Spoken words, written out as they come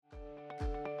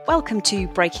Welcome to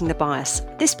Breaking the Bias.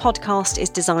 This podcast is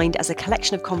designed as a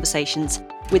collection of conversations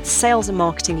with sales and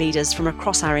marketing leaders from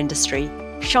across our industry,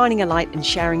 shining a light and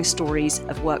sharing stories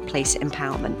of workplace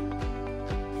empowerment.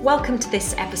 Welcome to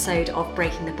this episode of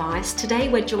Breaking the Bias. Today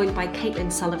we're joined by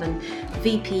Katelyn Sullivan,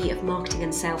 VP of Marketing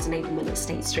and Sales Enablement at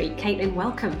State Street. Katelyn,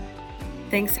 welcome.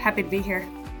 Thanks, happy to be here.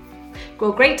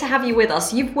 Well, great to have you with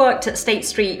us. You've worked at State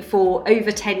Street for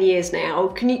over 10 years now.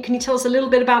 Can you tell us a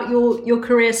little bit about your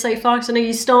career so far? Because I know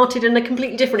you started in a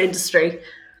completely different industry.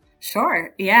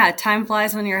 Sure. Yeah. Time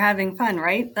flies when you're having fun,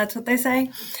 right? That's what they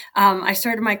say. I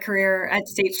started my career at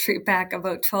State Street back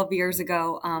about 12 years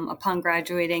ago upon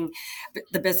graduating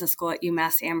the business school at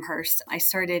UMass Amherst. I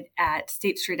started at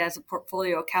State Street as a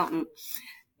portfolio accountant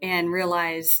and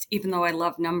realized, even though I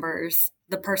love numbers,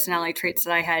 the personality traits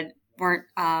that I had weren't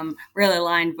really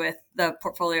aligned with the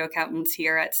portfolio accountants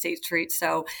here at State Street.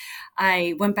 So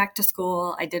I went back to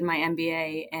school, I did my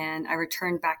MBA, and I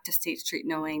returned back to State Street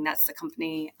knowing that's the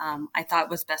company I thought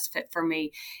was best fit for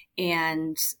me,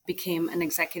 and became an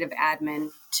executive admin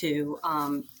to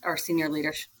our senior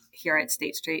leadership here at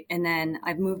State Street. And then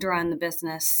I've moved around the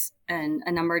business in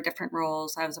a number of different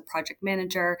roles. I was a project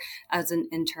manager, I was an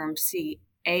interim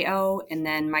CAO, and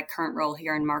then my current role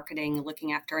here in marketing,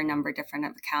 looking after a number of different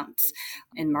accounts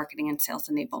in marketing and sales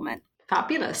enablement.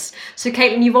 Fabulous. So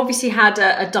Katelyn, you've obviously had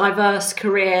a diverse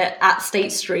career at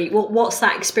State Street. What's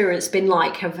that experience been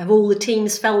like? Have all the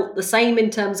teams felt the same in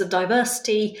terms of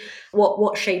diversity?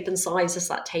 What shape and size has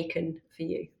that taken for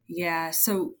you? Yeah,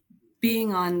 so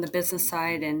being on the business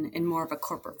side and in more of a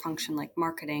corporate function like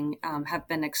marketing have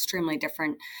been extremely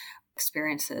different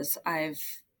experiences. I've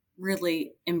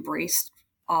really embraced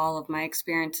all of my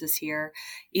experiences here.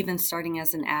 Even starting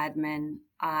as an admin,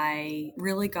 I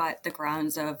really got the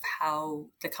grounds of how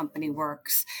the company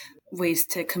works, ways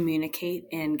to communicate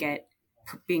and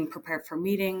being prepared for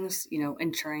meetings,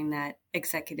 ensuring that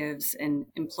executives and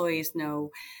employees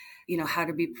know how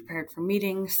to be prepared for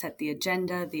meetings, set the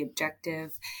agenda, the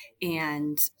objective,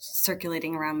 and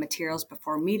circulating around materials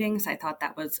before meetings. I thought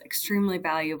that was extremely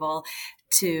valuable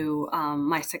to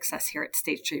my success here at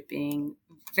State Street, being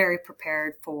very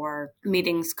prepared for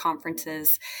meetings,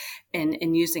 conferences,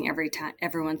 and using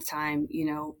everyone's time,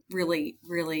 really,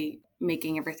 really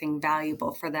making everything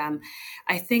valuable for them.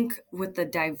 I think with the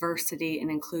diversity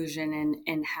and inclusion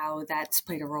and how that's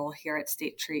played a role here at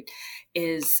State Street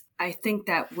is I think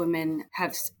that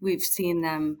we've seen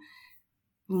them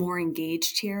more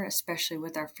engaged here, especially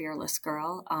with our Fearless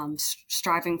Girl,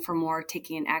 striving for more,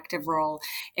 taking an active role.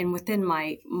 And within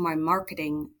my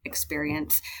marketing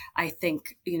experience, I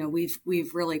think,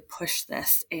 we've really pushed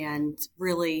this and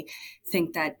really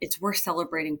think that it's worth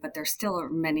celebrating, but there still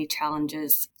are many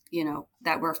challenges,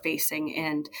 that we're facing.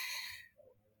 And,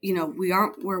 we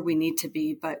aren't where we need to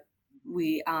be, but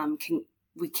we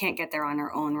can't get there on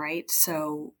our own, right?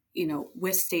 So,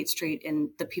 with State Street and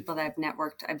the people that I've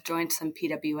networked, I've joined some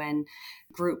PWN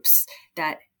groups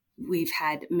that we've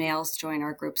had males join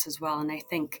our groups as well. And I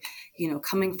think,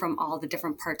 coming from all the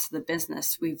different parts of the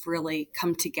business, we've really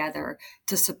come together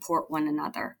to support one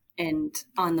another. And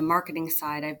on the marketing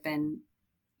side, I've been,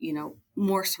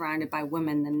 more surrounded by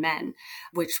women than men,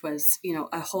 which was,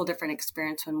 a whole different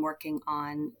experience when working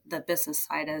on the business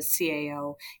side as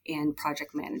CAO and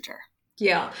project manager.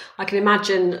 Yeah, I can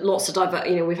imagine lots of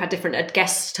we've had different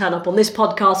guests turn up on this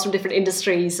podcast from different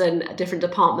industries and different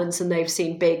departments, and they've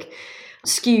seen big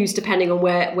skews depending on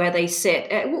where they sit.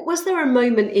 Was there a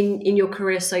moment in your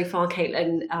career so far,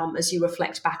 Katelyn, as you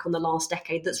reflect back on the last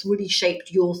decade, that's really shaped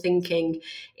your thinking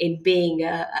in being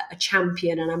a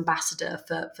champion and ambassador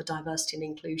for diversity and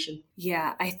inclusion?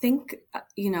 Yeah, I think,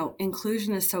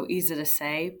 inclusion is so easy to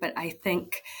say, but I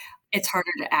think it's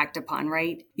harder to act upon,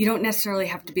 right? You don't necessarily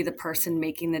have to be the person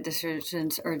making the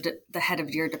decisions or the head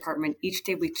of your department. Each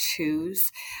day we choose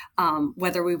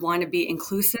whether we want to be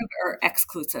inclusive or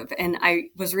exclusive. And I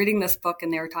was reading this book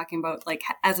and they were talking about, like,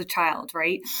 as a child,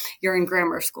 right? You're in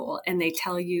grammar school and they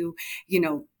tell you,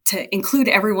 to include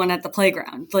everyone at the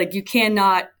playground. Like, you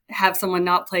cannot have someone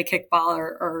not play kickball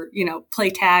or play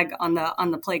tag on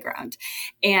the playground.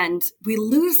 And we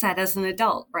lose that as an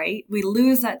adult, right? We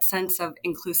lose that sense of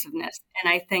inclusiveness.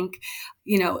 And I think,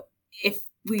 if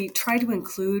we try to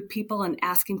include people and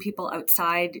asking people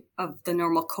outside of the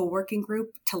normal co-working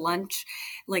group to lunch,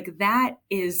 like, that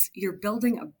is, you're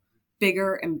building a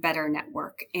bigger and better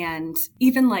network. And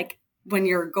even like when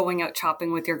you're going out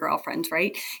shopping with your girlfriends,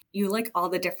 right? You like all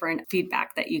the different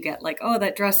feedback that you get, like, oh,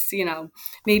 that dress,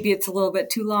 maybe it's a little bit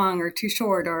too long or too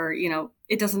short, or,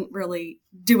 it doesn't really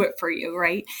do it for you,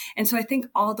 right? And so I think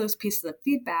all those pieces of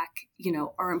feedback,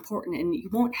 are important, and you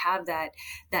won't have that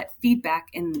feedback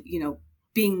and,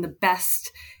 being the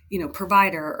best,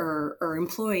 provider or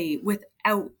employee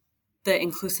without the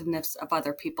inclusiveness of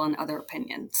other people and other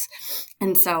opinions.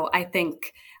 And so I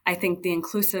think the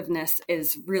inclusiveness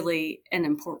is really an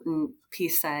important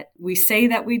piece that we say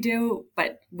that we do,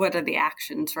 but what are the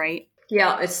actions, right?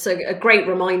 Yeah, it's a great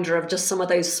reminder of just some of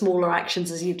those smaller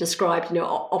actions as you've described,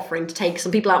 offering to take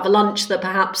some people out for lunch that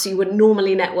perhaps you wouldn't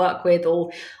normally network with or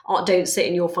don't sit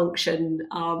in your function,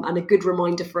 and a good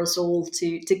reminder for us all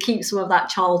to keep some of that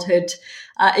childhood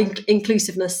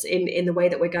inclusiveness in the way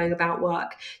that we're going about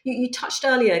work. You touched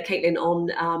earlier, Katelyn, on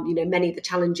many of the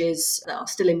challenges that are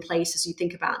still in place as you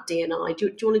think about D&I.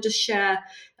 Do you want to just share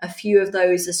a few of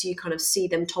those as you kind of see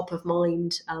them top of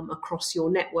mind across your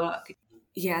network?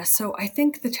 Yeah, so I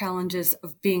think the challenges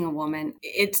of being a woman,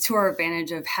 it's to our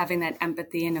advantage of having that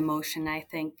empathy and emotion. I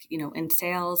think, in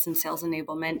sales and sales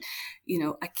enablement,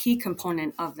 a key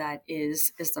component of that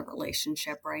is the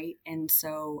relationship, right? And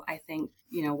so I think,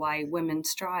 why women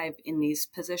strive in these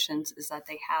positions is that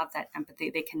they have that empathy.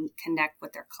 They can connect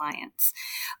with their clients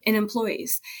and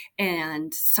employees.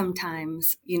 And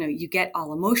sometimes, you get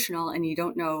all emotional and you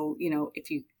don't know,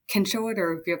 if you can show it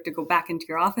or if you have to go back into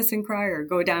your office and cry or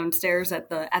go downstairs at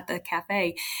the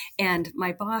cafe. And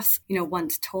my boss,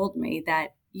 once told me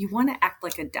that you want to act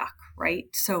like a duck, right?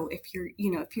 So if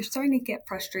you're starting to get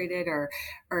frustrated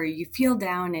or you feel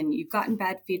down and you've gotten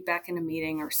bad feedback in a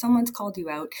meeting or someone's called you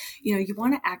out, you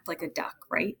want to act like a duck,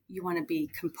 right? You want to be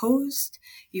composed.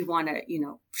 You want to,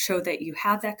 show that you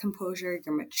have that composure,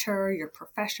 you're mature, you're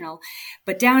professional,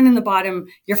 but down in the bottom,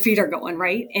 your feet are going,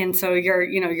 right? And so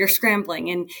you're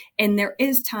scrambling and there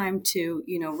is time to,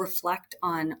 reflect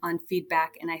on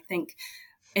feedback. And I think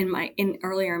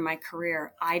earlier in my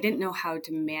career, I didn't know how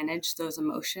to manage those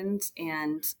emotions.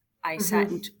 And I sat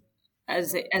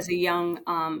as a young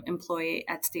employee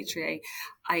at State Street,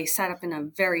 I sat up in a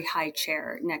very high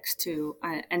chair next to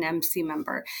an MC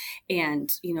member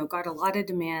and, got a lot of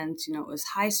demands. It was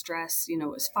high stress, it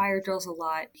was fire drills a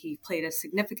lot. He played a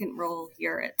significant role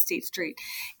here at State Street.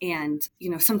 And,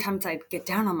 sometimes I'd get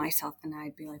down on myself and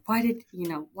I'd be like, why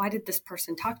did this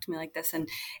person talk to me like this? And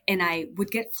I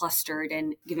would get flustered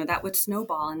and, that would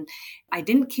snowball. And I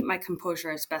didn't keep my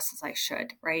composure as best as I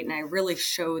should, right? And I really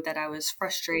showed that I was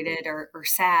frustrated or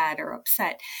sad or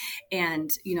upset.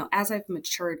 And, as I've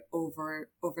matured over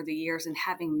the years and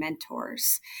having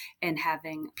mentors and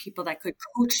having people that could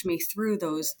coach me through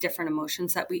those different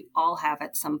emotions that we all have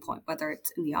at some point, whether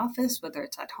it's in the office, whether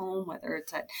it's at home, whether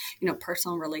it's at,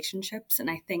 personal relationships. And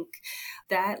I think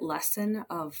that lesson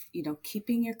of,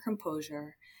 keeping your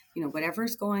composure,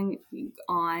 whatever's going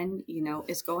on,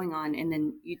 is going on, and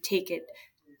then you take it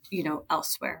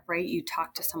elsewhere, right? You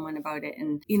talk to someone about it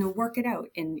and, work it out.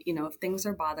 And, if things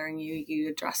are bothering you, you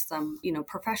address them,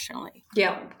 professionally.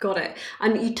 Yeah, got it.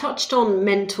 And you touched on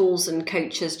mentors and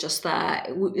coaches just there.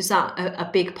 Is that a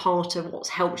big part of what's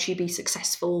helped you be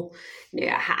successful?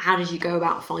 How did you go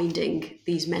about finding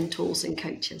these mentors and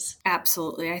coaches?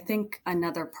 Absolutely. I think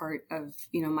another part of,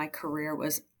 my career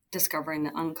was discovering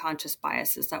the unconscious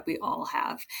biases that we all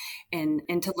have and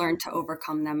to learn to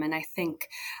overcome them. And I think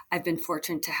I've been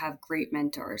fortunate to have great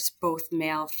mentors, both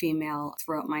male, female,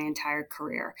 throughout my entire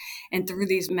career. And through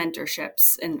these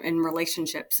mentorships and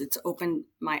relationships, it's opened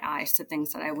my eyes to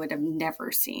things that I would have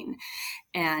never seen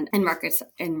and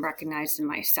recognized in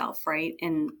myself, right?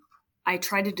 And I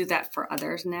try to do that for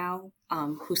others now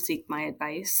who seek my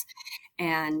advice.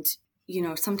 And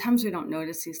sometimes we don't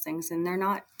notice these things and they're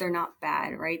not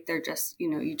bad, right? They're just,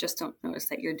 you just don't notice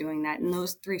that you're doing that. And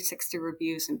those 360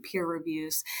 reviews and peer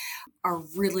reviews are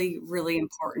really, really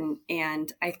important.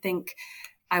 And I think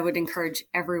I would encourage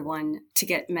everyone to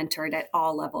get mentored at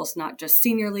all levels, not just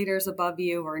senior leaders above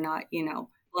you or not,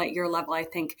 at your level. I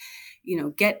think,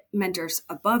 get mentors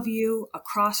above you,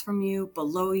 across from you,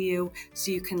 below you,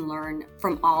 so you can learn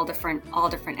from all different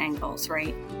angles,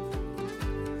 right?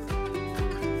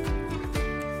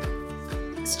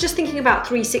 So just thinking about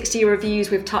 360 reviews,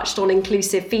 we've touched on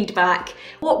inclusive feedback.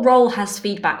 What role has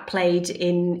feedback played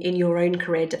in your own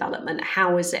career development?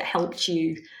 How has it helped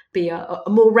you be a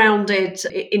more rounded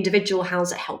individual? How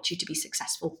has it helped you to be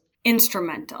successful?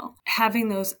 Instrumental. Having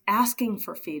those asking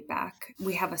for feedback.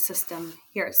 We have a system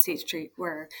here at State Street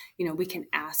where, we can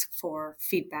ask for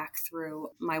feedback through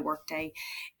my workday.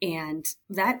 And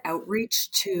that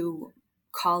outreach to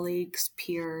colleagues,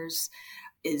 peers,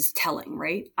 is telling,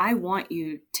 right? I want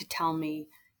you to tell me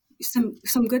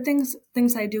some good things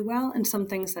I do well and some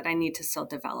things that I need to still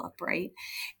develop, right?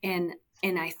 And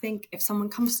I think if someone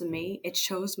comes to me, it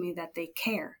shows me that they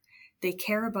care. they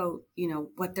care about,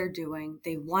 what they're doing.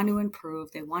 They want to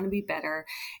improve. They want to be better.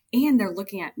 And they're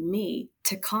looking at me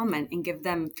to comment and give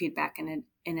them feedback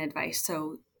and advice.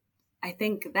 So I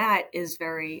think that is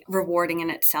very rewarding in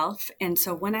itself. And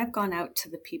so when I've gone out to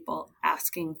the people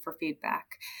asking for feedback,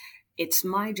 it's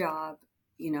my job,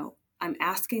 I'm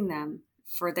asking them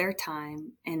for their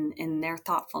time and their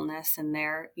thoughtfulness and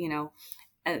their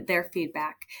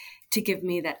feedback to give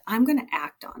me that I'm going to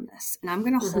act on this and I'm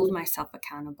going to hold myself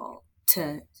accountable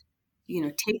to,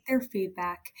 take their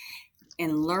feedback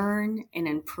and learn and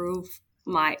improve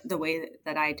the way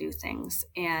that I do things.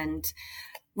 And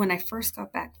when I first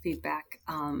got back feedback,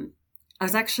 I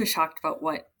was actually shocked about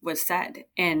what was said,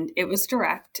 and it was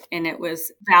direct and it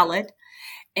was valid.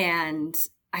 And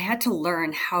I had to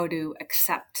learn how to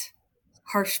accept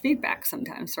harsh feedback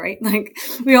sometimes, right? Like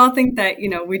we all think that,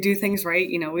 we do things right.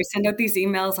 We send out these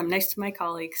emails. I'm nice to my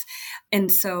colleagues. And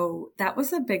so that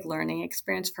was a big learning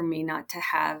experience for me, not to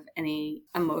have any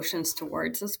emotions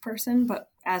towards this person. But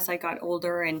as I got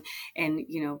older and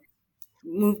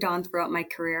moved on throughout my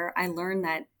career, I learned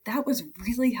that was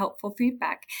really helpful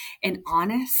feedback and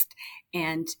honest.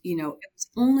 And, it was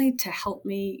only to help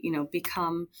me,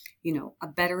 become, a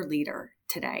better leader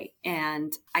today.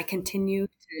 And I continue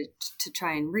to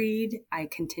try and read. I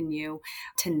continue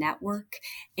to network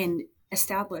and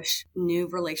establish new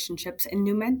relationships and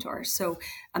new mentors. So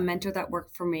a mentor that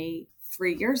worked for me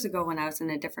 3 years ago when I was in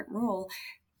a different role,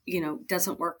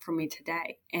 doesn't work for me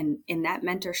today. And that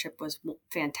mentorship was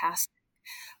fantastic.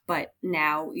 But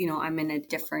now, I'm in a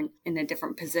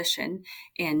different position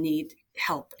and need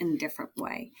help in a different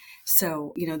way.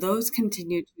 So, those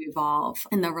continue to evolve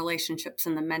and the relationships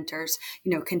and the mentors,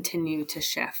 continue to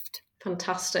shift.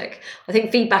 Fantastic. I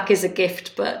think feedback is a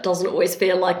gift, but doesn't always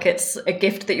feel like it's a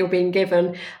gift that you're being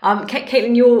given.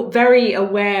 Katelyn, you're very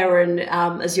aware, and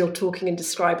as you're talking and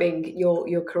describing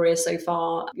your career so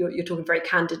far, you're talking very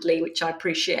candidly, which I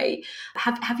appreciate.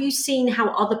 Have you seen how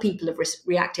other people have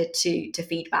reacted to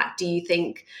feedback? Do you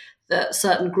think that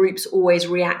certain groups always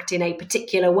react in a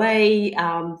particular way?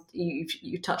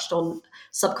 You touched on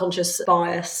subconscious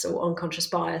bias or unconscious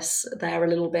bias there a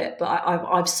little bit, but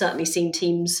I've certainly seen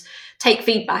teams take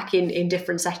feedback in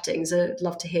different settings. I'd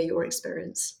love to hear your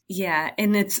experience. Yeah.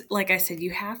 And it's like I said,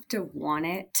 you have to want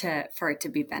it for it to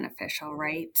be beneficial,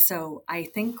 right? So I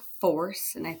think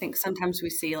and I think sometimes we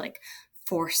see like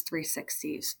force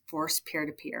 360s, force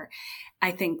peer-to-peer.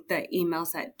 I think the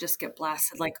emails that just get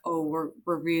blasted like, oh, we're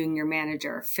reviewing your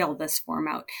manager, fill this form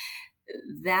out.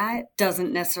 That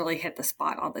doesn't necessarily hit the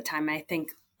spot all the time. I think,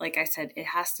 like I said, it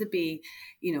has to be,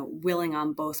 willing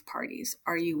on both parties.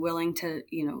 Are you willing to,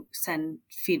 send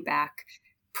feedback,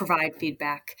 provide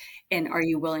feedback, and are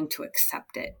you willing to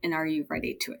accept it? And are you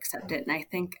ready to accept it? And I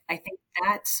think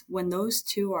that's when those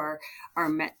two are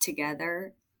met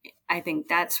together. I think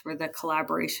that's where the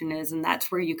collaboration is. And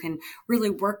that's where you can really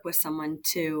work with someone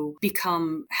to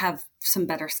have some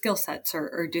better skill sets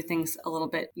or do things a little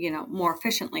bit, more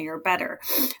efficiently or better,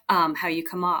 how you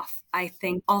come off. I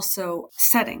think also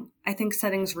setting. I think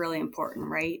setting's really important,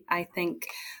 right? I think,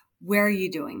 where are you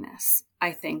doing this?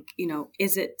 I think,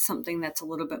 is it something that's a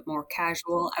little bit more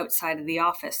casual outside of the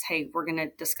office? Hey, we're going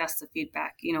to discuss the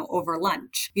feedback, over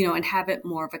lunch, and have it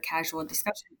more of a casual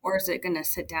discussion. Or is it going to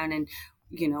sit down and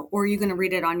or are you going to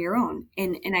read it on your own?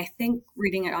 And I think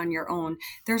reading it on your own,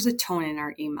 there's a tone in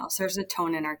our emails. There's a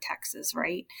tone in our texts,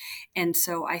 right? And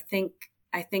so I think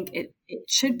it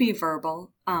should be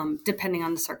verbal, depending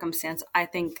on the circumstance. I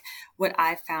think what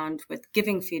I found with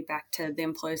giving feedback to the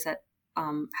employees that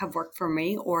have worked for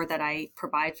me or that I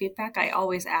provide feedback, I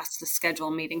always ask to schedule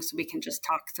a meeting so we can just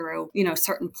talk through,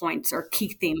 certain points or key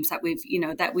themes that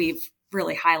we've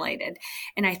really highlighted.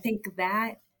 And I think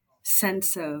that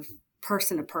sense of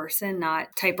person to person, not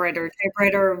typewriter to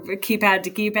typewriter, keypad to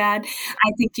keypad,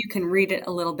 I think you can read it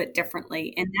a little bit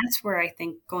differently. And that's where I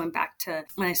think, going back to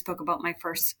when I spoke about my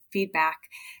first feedback,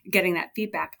 getting that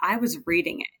feedback, I was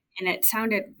reading it and it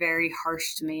sounded very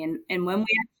harsh to me. And when we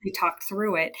actually talked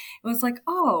through it, it was like,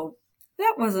 oh,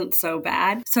 that wasn't so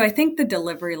bad. So I think the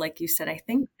delivery, like you said, I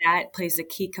think that plays a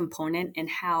key component in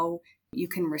how you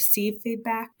can receive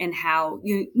feedback and how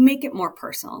you make it more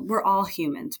personal. We're all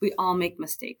humans. We all make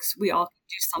mistakes. We all can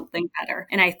do something better.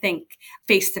 And I think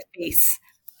face to face,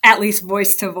 at least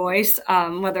voice to voice,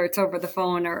 whether it's over the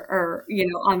phone or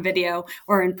on video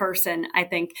or in person, I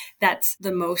think that's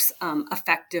the most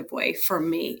effective way for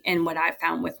me and what I've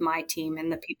found with my team and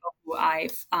the people who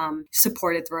I've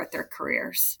supported throughout their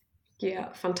careers.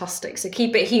 Yeah, fantastic. So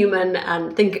keep it human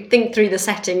and think through the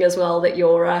setting as well that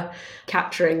you're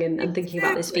capturing and thinking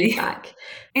about this feedback.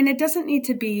 And it doesn't need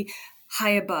to be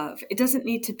high above. It doesn't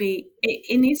need to be,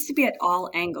 it needs to be at all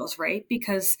angles, right?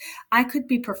 Because I could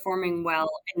be performing well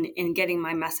in getting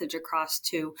my message across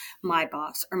to my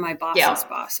boss or my boss's Yeah.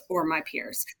 boss or my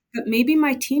peers. But maybe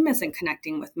my team isn't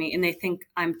connecting with me and they think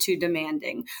I'm too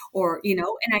demanding or, and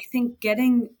I think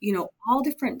getting, all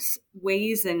different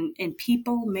ways and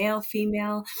people, male,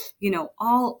 female,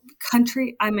 all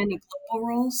country, I'm in a global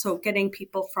role. So getting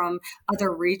people from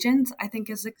other regions, I think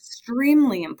is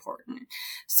extremely important.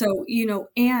 So,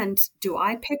 and do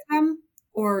I pick them?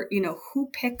 Or, who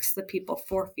picks the people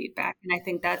for feedback? And I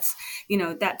think that's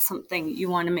something you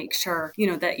want to make sure,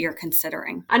 that you're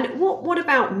considering. And what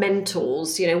about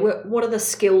mentors? What are the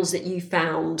skills that you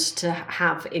found to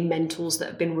have in mentors that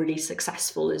have been really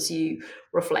successful as you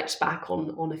reflect back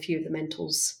on a few of the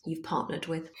mentors you've partnered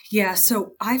with? Yeah,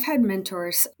 so I've had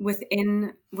mentors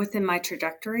within my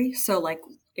trajectory. So like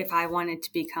if I wanted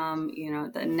to become,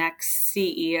 the next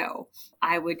CEO,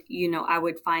 I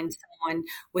would find someone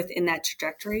within that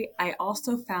trajectory. I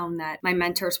also found that my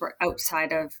mentors were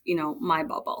outside of, my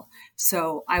bubble.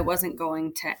 So I wasn't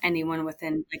going to anyone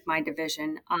within like my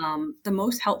division. The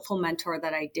most helpful mentor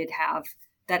that I did have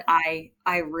that I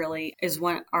really is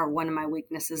one of my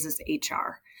weaknesses is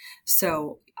HR.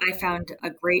 So I found a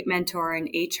great mentor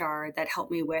in HR that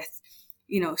helped me with,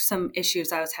 some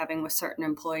issues I was having with certain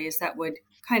employees that would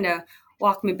kind of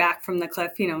walk me back from the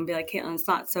cliff, and be like, Katelyn, it's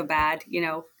not so bad.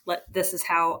 This is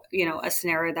how, a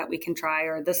scenario that we can try,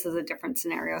 or this is a different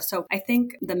scenario. So I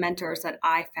think the mentors that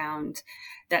I found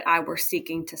that I were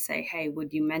seeking to say, hey,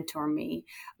 would you mentor me?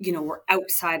 Were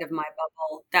outside of my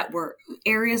bubble, that were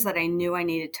areas that I knew I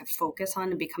needed to focus on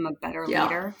to become a better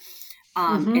leader.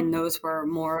 And those were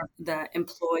more the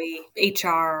employee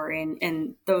HR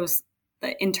and those,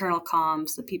 the internal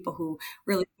comms, the people who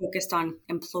really focused on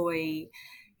employee,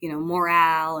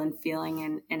 morale and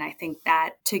feeling. And I think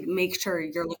that to make sure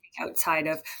you're looking outside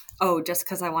of, just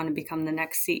because I want to become the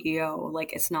next CEO,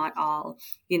 like it's not all,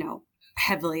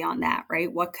 heavily on that,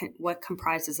 right? What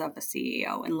comprises of a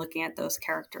CEO and looking at those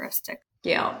characteristics.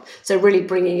 Yeah. So really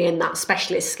bringing in that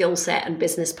specialist skill set and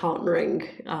business partnering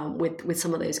with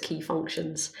some of those key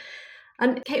functions.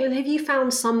 And Katelyn, have you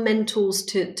found some mentors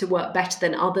to work better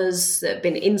than others that have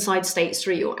been inside State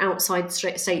Street or outside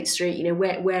State Street?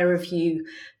 Where have you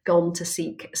gone to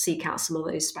seek out some of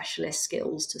those specialist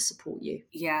skills to support you?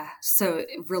 Yeah, so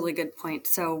really good point.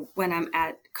 So when I'm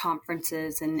at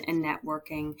conferences and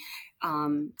networking,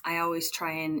 I always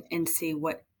try and see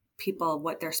what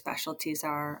their specialties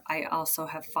are. I also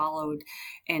have followed,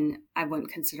 and I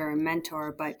wouldn't consider a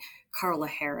mentor, but Carla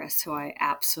Harris, who I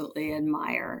absolutely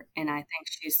admire. And I think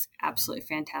she's absolutely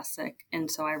fantastic. And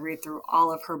so I read through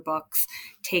all of her books,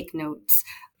 take notes.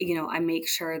 I make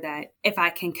sure that if I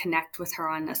can connect with her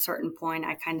on a certain point,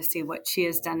 I kind of see what she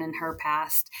has done in her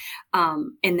past.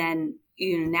 And then,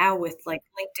 now with like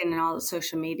LinkedIn and all the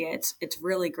social media, it's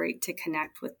really great to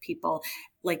connect with people,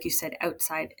 like you said,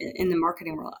 outside in the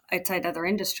marketing world, outside other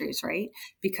industries, right?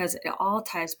 Because it all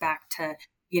ties back to,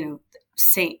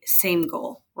 same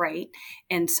goal, right?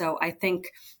 And so I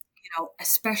think,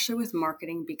 especially with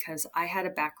marketing, because I had a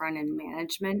background in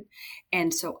management.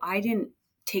 And so I didn't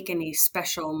take any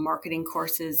special marketing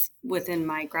courses within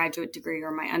my graduate degree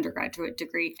or my undergraduate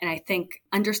degree. And I think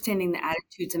understanding the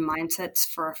attitudes and mindsets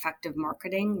for effective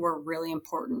marketing were really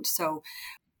important. So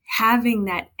having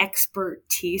that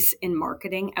expertise in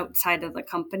marketing outside of the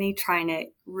company, trying to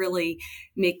really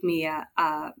make me a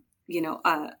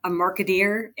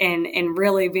marketeer and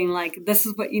really being like, this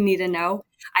is what you need to know,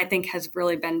 I think has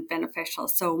really been beneficial.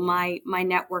 So my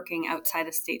networking outside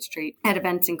of State Street at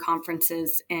events and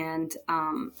conferences and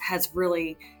has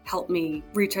really helped me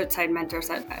reach outside mentors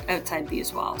outside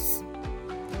these walls.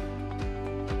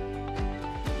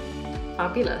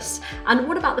 Fabulous. And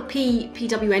what about the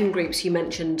PWN groups you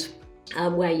mentioned,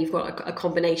 where you've got a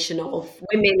combination of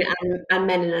women and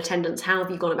men in attendance? How have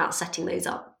you gone about setting those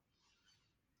up?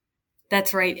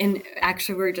 That's right. And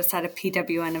actually, we were just at a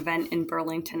PWN event in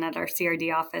Burlington at our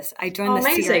CRD office. I joined the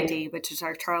amazing. CRD, which is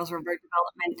our Charles River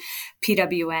Development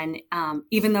PWN.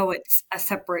 Even though it's a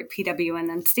separate PWN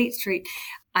than State Street,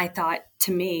 I thought,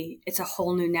 to me, it's a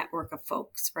whole new network of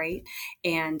folks, right?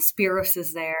 And Spiros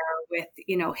is there with,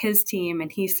 his team,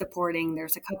 and he's supporting.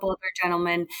 There's a couple other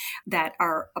gentlemen that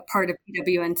are a part of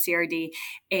PWN CRD.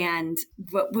 And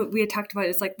what we had talked about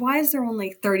is like, why is there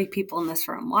only 30 people in this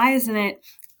room? Why isn't it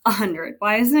 100?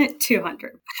 Why isn't it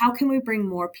 200? How can we bring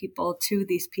more people to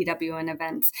these PWN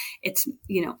events? It's,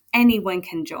 anyone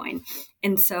can join.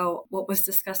 And so what was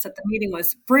discussed at the meeting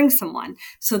was bring someone.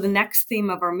 So the next theme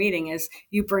of our meeting is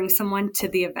you bring someone to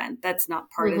the event that's not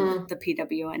part of the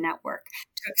PWN network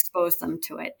to expose them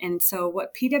to it. And so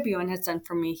what PWN has done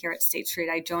for me here at State Street,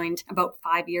 I joined about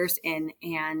 5 years in,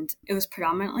 and it was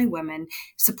predominantly women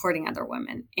supporting other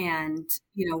women. And,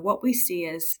 what we see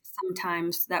is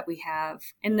sometimes that we have,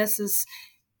 and this is,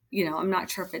 I'm not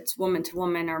sure if it's woman to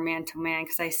woman or man to man,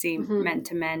 because I see men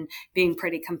to men being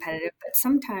pretty competitive, but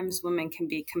sometimes women can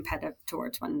be competitive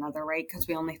towards one another, right? Because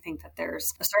we only think that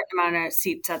there's a certain amount of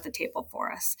seats at the table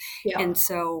for us. Yeah. And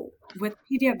so with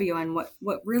PWN,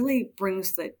 what really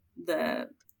brings the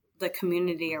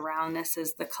community around this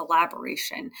is the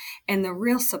collaboration and the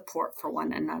real support for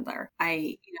one another.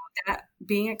 That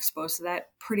being exposed to that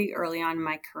pretty early on in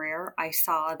my career, I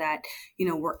saw that,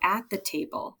 we're at the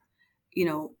table,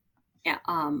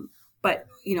 but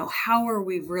how are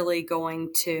we really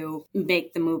going to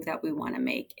make the move that we want to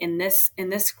make in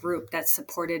this group that's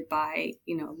supported by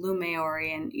Lou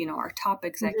Maori and our top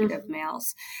executive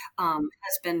males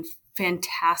has been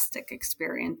fantastic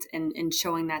experience in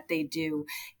showing that they do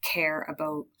care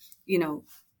about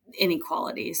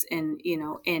inequalities and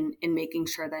in making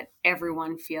sure that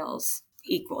everyone feels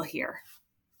equal here.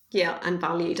 Yeah, and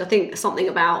valued. I think something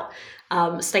about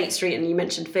State Street, and you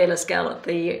mentioned Fearless Girl at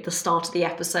the start of the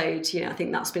episode. I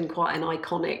think that's been quite an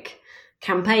iconic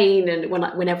campaign. And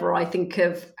whenever I think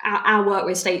of our work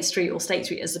with State Street or State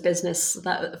Street as a business,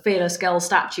 that Fearless Girl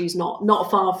statue's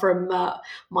not far from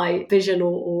my vision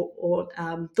or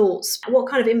thoughts. What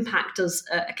kind of impact does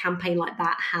a campaign like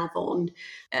that have on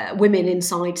women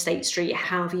inside State Street?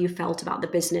 How have you felt about the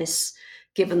business,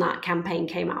 given that campaign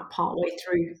came out partway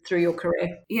through your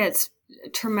career? Yeah, it's a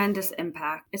tremendous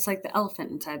impact. It's like the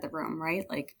elephant inside the room, right?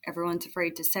 Like everyone's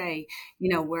afraid to say,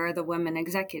 where are the women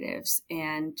executives?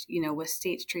 And, with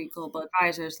State Street Global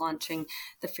Advisors launching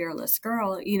the Fearless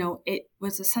Girl, it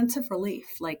was a sense of relief.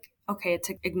 Like, okay, it's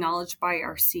acknowledged by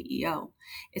our CEO.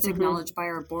 It's acknowledged by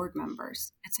our board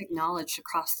members. It's acknowledged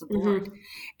across the board.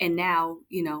 And now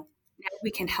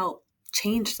we can help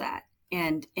change that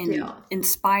and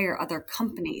inspire other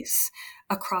companies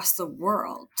across the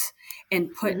world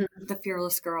and put the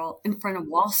Fearless Girl in front of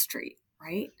Wall Street,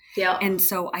 right? Yeah. And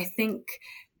so I think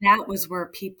that was where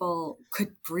people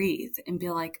could breathe and be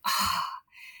like,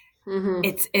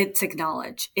 it's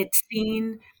acknowledged, it's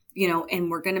seen, and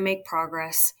we're going to make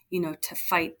progress, to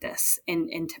fight this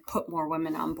and to put more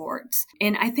women on boards.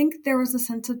 And I think there was a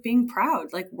sense of being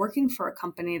proud, like working for a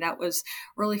company that was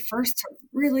really first to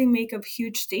really make a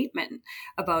huge statement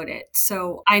about it.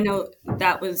 So I know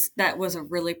that was a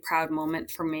really proud moment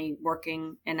for me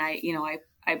working. And I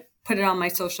put it on my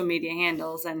social media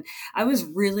handles, and I was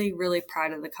really, really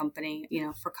proud of the company,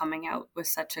 for coming out with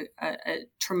such a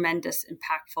tremendous,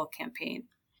 impactful campaign.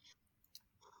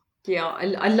 Yeah,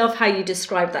 I love how you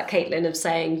described that, Katelyn, of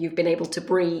saying you've been able to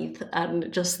breathe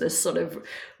and just this sort of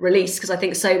release, because I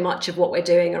think so much of what we're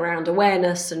doing around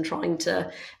awareness and trying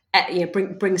to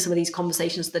bring some of these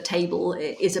conversations to the table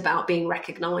is about being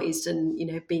recognised and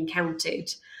being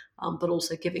counted, but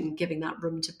also giving that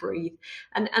room to breathe.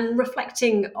 And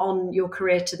reflecting on your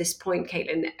career to this point,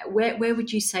 Katelyn, where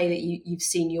would you say that you've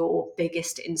seen your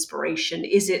biggest inspiration?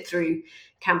 Is it through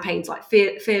campaigns like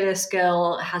Fearless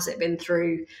Girl? Has it been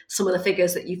through some of the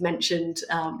figures that you've mentioned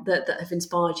that have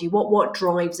inspired you? What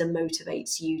drives and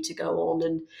motivates you to go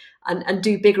on and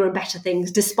do bigger and better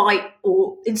things, despite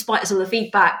or in spite of some of the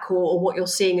feedback or what you're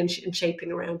seeing and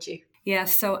shaping around you? Yeah.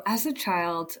 So as a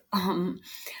child,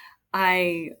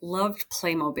 I loved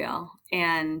Playmobil,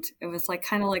 and it was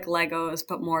kind of like Legos,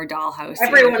 but more dollhouse.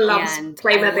 Everyone loves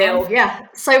Playmobil. Yeah,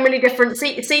 so many different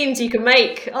scenes you can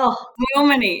make. Oh, so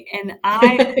many. And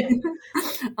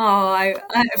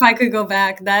if I could go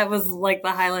back, that was like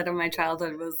the highlight of my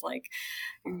childhood, was like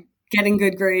getting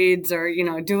good grades or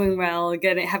doing well,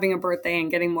 having a birthday and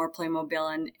getting more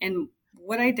Playmobil. And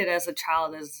what I did as a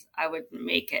child is I would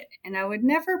make it, and I would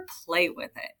never play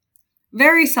with it.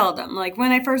 Very seldom. Like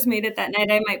when I first made it that night,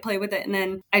 I might play with it, and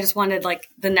then I just wanted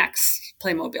the next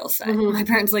Playmobil set. My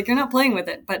parents you're not playing with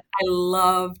it, but I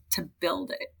love to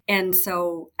build it. And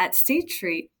so at State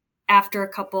Street, after a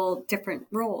couple different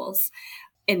roles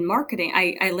in marketing,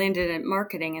 I landed in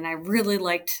marketing, and I really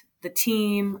liked the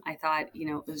team. I thought,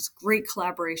 it was great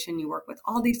collaboration. You work with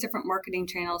all these different marketing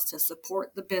channels to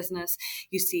support the business.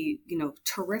 You see,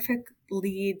 terrific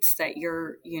leads that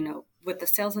you're, with the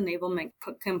sales enablement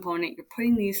component, you're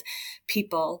putting these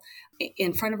people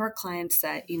in front of our clients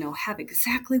that, have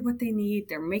exactly what they need.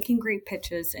 They're making great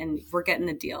pitches, and we're getting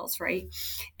the deals, right?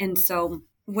 And so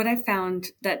what I found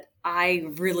that I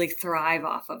really thrive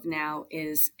off of now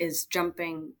is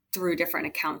jumping through different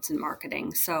accounts in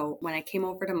marketing. So when I came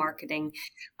over to marketing,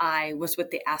 I was with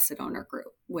the asset owner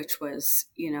group, which was,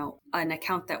 an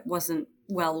account that wasn't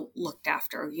well looked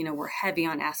after. We're heavy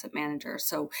on asset managers.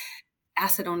 So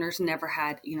asset owners never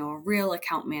had, a real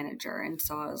account manager. And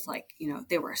so I was like,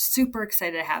 they were super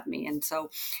excited to have me. And so,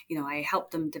 I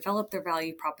helped them develop their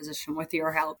value proposition with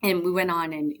your help. And we went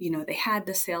on and, they had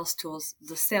the sales tools,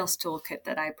 the sales toolkit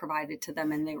that I provided to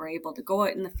them, and they were able to go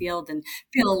out in the field and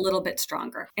feel a little bit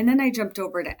stronger. And then I jumped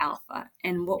over to Alpha.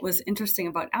 And what was interesting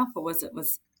about Alpha was it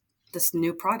was this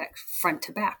new product front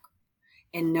to back.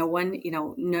 And no one,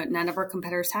 none of our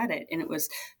competitors had it. And it was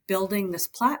building this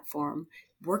platform,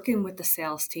 working with the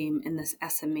sales team and this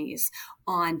SMEs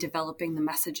on developing the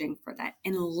messaging for that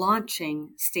and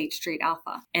launching State Street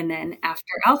Alpha. And then after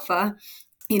Alpha,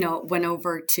 went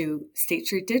over to State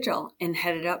Street Digital and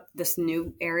headed up this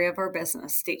new area of our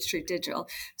business, State Street Digital.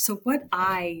 So what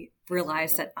I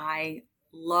realized that I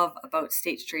love about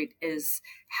State Street is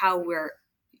how we're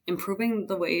improving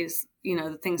the ways,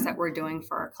 the things that we're doing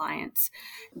for our clients.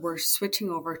 We're switching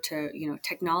over to,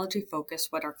 technology focus,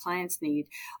 what our clients need,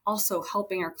 also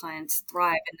helping our clients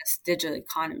thrive in this digital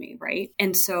economy, right?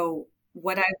 And so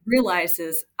what I realized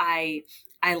is I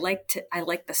like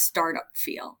the startup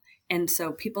feel. And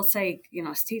so people say,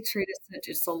 State Street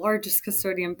is the largest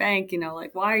custodian bank,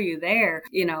 like, why are you there?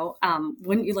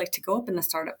 Wouldn't you like to go up in the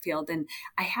startup field? And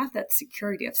I have that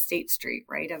security of State Street,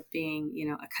 right? Of being,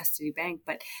 a custody bank,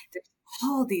 but there's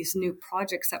all these new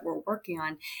projects that we're working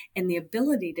on, and the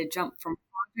ability to jump from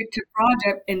project to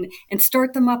project and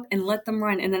start them up and let them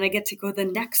run. And then I get to go the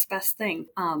next best thing.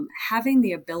 Having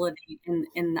the ability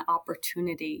and the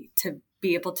opportunity to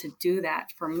be able to do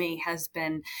that for me has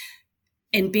been,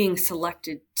 and being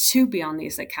selected to be on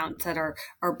these accounts that are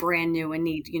brand new and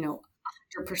need,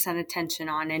 100% attention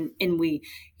on, and we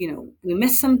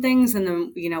miss some things, and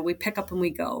then, we pick up and we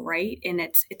go, right? And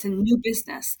it's a new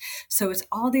business. So it's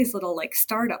all these little like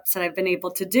startups that I've been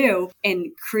able to do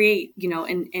and create,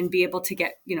 and be able to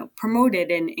get,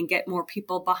 promoted and get more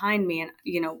people behind me and,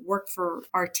 work for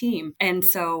our team. And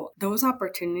so those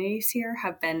opportunities here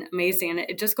have been amazing. And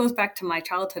it just goes back to my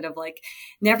childhood of like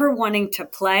never wanting to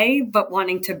play, but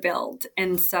wanting to build.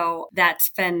 And so that's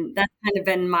kind of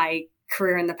been my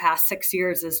career in the past 6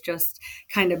 years, is just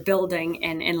kind of building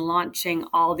and launching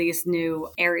all these new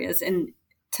areas. And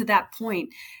to that point,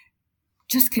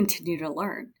 just continue to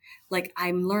learn. Like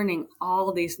I'm learning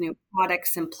all these new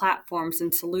products and platforms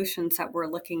and solutions that we're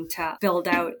looking to build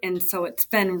out. And so it's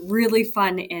been really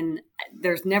fun, and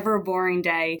there's never a boring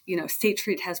day. State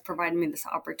Street has provided me this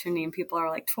opportunity, and people are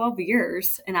like 12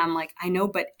 years. And I'm like, I know,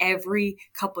 but every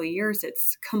couple of years,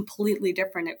 it's completely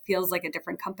different. It feels like a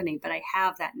different company, but I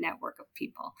have that network of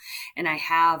people, and I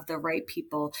have the right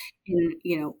people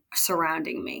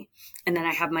surrounding me. And then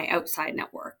I have my outside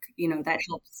network, that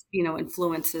helps,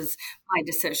 influences my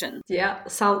decisions. Yeah,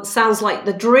 sounds like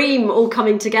the dream all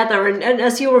coming together. And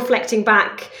as you're reflecting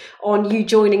back on you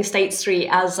joining State Street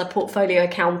as a portfolio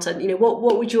accountant,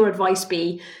 what would your advice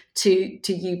be to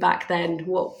you back then?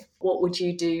 What would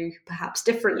you do perhaps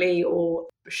differently or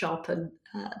sharpen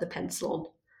the pencil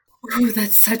on? Oh,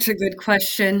 that's such a good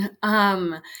question.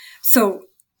 So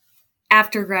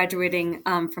after graduating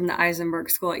from the Eisenberg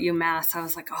School at UMass, I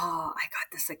was like, oh, I got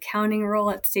this accounting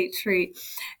role at State Street.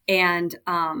 And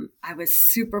I was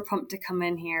super pumped to come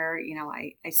in here.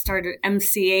 I started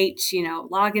MCH,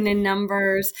 logging in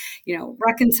numbers,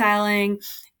 reconciling.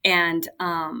 And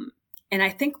I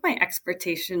think my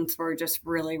expectations were just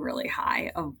really, really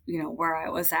high of, where I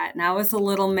was at. And I was a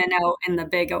little minnow in the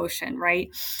big ocean, right?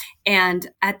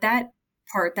 And at that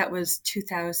part, that was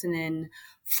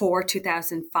 2004,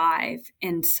 2005.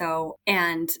 And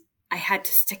I had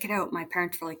to stick it out. My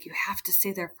parents were like, you have to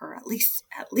stay there for at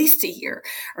least a year,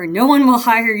 or no one will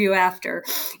hire you after.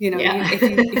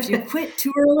 If you quit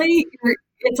too early,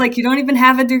 it's like you don't even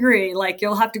have a degree. Like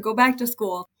you'll have to go back to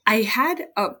school. I had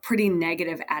a pretty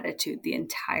negative attitude the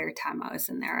entire time I was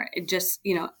in there. It just,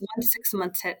 once 6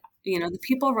 months hit, the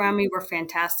people around me were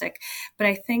fantastic, but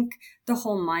I think the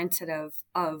whole mindset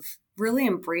of really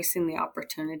embracing the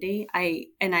opportunity. I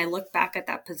look back at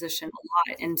that position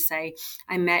a lot and say,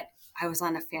 I was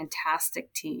on a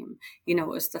fantastic team. It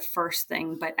was the first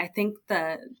thing, but I think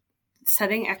the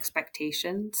setting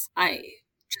expectations,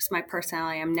 just my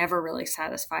personality, I'm never really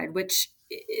satisfied, which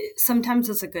sometimes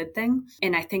is a good thing.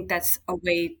 And I think that's a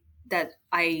way that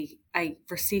I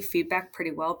receive feedback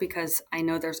pretty well, because I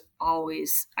know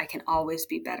I can always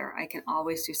be better. I can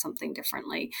always do something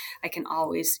differently. I can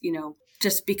always,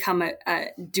 just become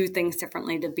do things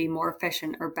differently to be more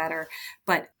efficient or better.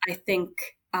 But I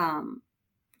think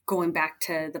going back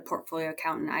to the portfolio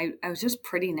accountant, I was just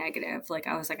pretty negative. Like,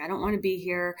 I was like, I don't want to be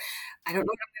here. I don't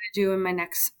know what I'm going to do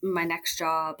in my next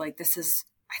job. Like,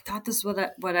 I thought this was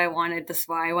what I wanted. This is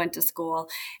why I went to school,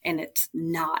 and it's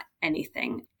not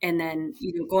anything. And then,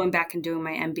 going back and doing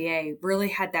my MBA really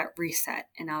had that reset.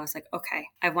 And I was like, okay,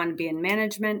 I want to be in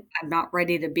management. I'm not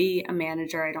ready to be a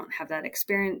manager. I don't have that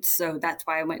experience. So that's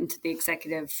why I went into the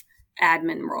executive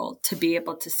admin role, to be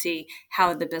able to see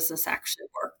how the business actually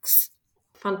works.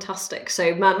 Fantastic.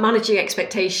 So managing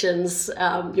expectations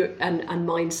and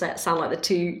mindset sound like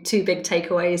the two big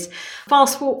takeaways.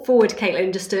 Fast forward,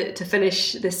 Katelyn, just to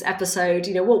finish this episode,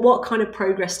 what kind of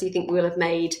progress do you think we'll have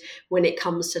made when it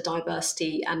comes to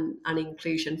diversity and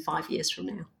inclusion 5 years from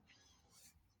now?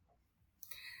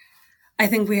 I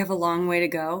think we have a long way to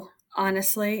go.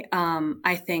 Honestly,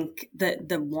 I think that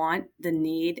the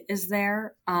need is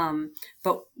there,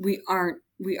 but we aren't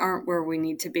where we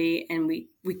need to be, and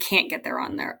we can't get there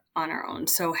on our own.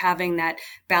 So having that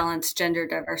balanced gender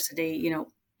diversity,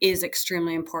 is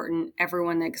extremely important.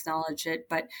 Everyone acknowledge it,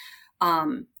 but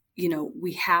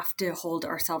we have to hold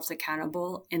ourselves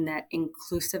accountable in that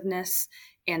inclusiveness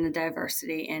and the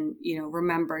diversity, and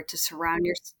remember to surround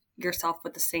yourself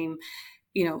with the same.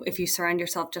 If you surround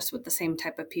yourself just with the same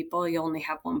type of people, you only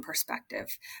have one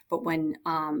perspective. But when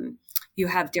you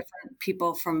have different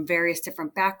people from various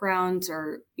different backgrounds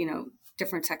or,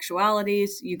 different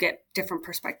sexualities, you get different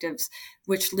perspectives,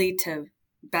 which lead to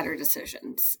better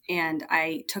decisions. And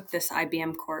I took this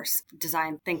IBM course,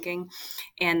 design thinking,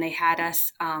 and they had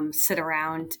us sit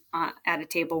around at a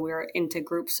table. We were into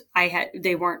groups.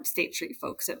 They weren't State Street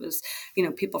folks. It was,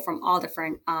 people from all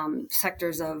different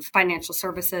sectors of financial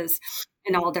services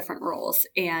in all different roles.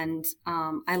 And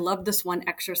I loved this one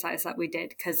exercise that we did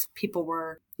because people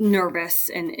were nervous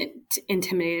and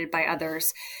intimidated by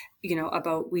others.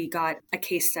 We got a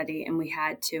case study, and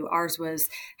ours was,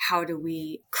 how do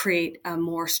we create a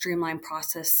more streamlined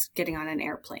process getting on an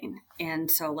airplane? And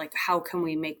so, like, how can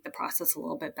we make the process a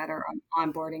little bit better on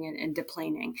onboarding and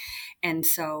deplaning? And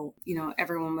so,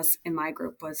 everyone in my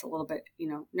group was a little bit,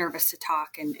 nervous to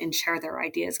talk and share their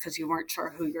ideas because you weren't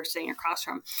sure who you're sitting across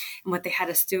from. And what they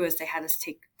had us do is they had us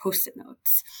take Post-it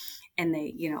notes. And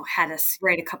they, had us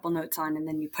write a couple notes on, and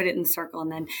then you put it in a circle,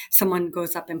 and then someone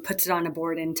goes up and puts it on a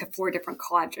board into 4 different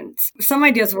quadrants. Some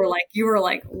ideas were like, you were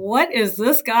like, what is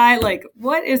this guy? Like,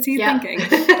 what is he thinking?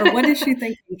 Or what is she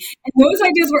thinking? And those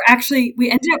ideas were actually,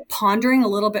 we ended up pondering a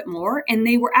little bit more, and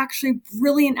they were actually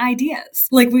brilliant ideas.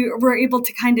 Like, we were able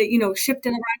to kind of, shift it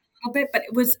around a little bit, but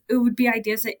it would be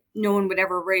ideas that no one would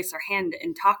ever raise their hand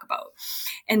and talk about.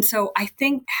 And so I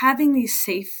think having these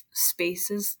safe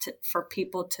spaces for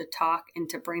people to talk and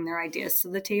to bring their ideas to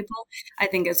the table, I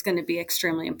think is going to be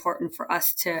extremely important for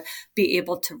us to be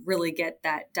able to really get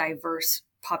that diverse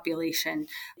population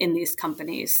in these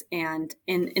companies. And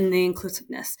in the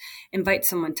inclusiveness, invite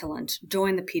someone to lunch,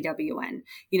 join the PWN,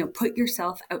 put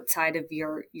yourself outside of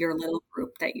your little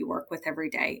group that you work with every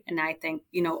day. And I think,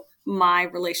 my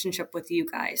relationship with you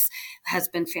guys has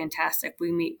been fantastic.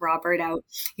 We meet Robert out,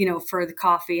 for the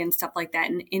coffee and stuff like that.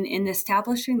 And in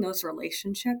establishing those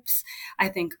relationships, I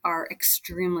think are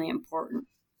extremely important.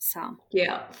 So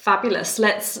yeah, fabulous.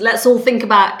 Let's all think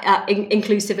about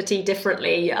inclusivity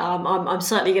differently. I'm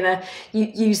certainly going to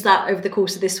use that over the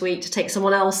course of this week to take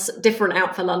someone else different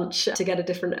out for lunch to get a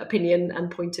different opinion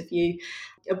and point of view.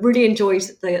 I really enjoyed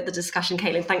the discussion,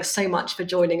 Katelyn. Thanks so much for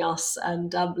joining us,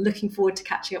 and looking forward to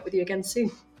catching up with you again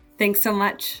soon. Thanks so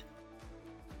much.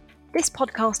 This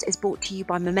podcast is brought to you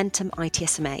by Momentum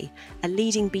ITSMA, a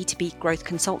leading B2B growth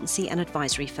consultancy and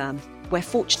advisory firm. We're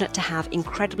fortunate to have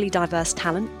incredibly diverse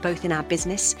talent, both in our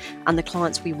business and the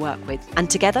clients we work with. And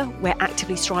together, we're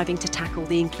actively striving to tackle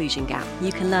the inclusion gap.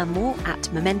 You can learn more at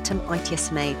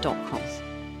momentumitsma.com.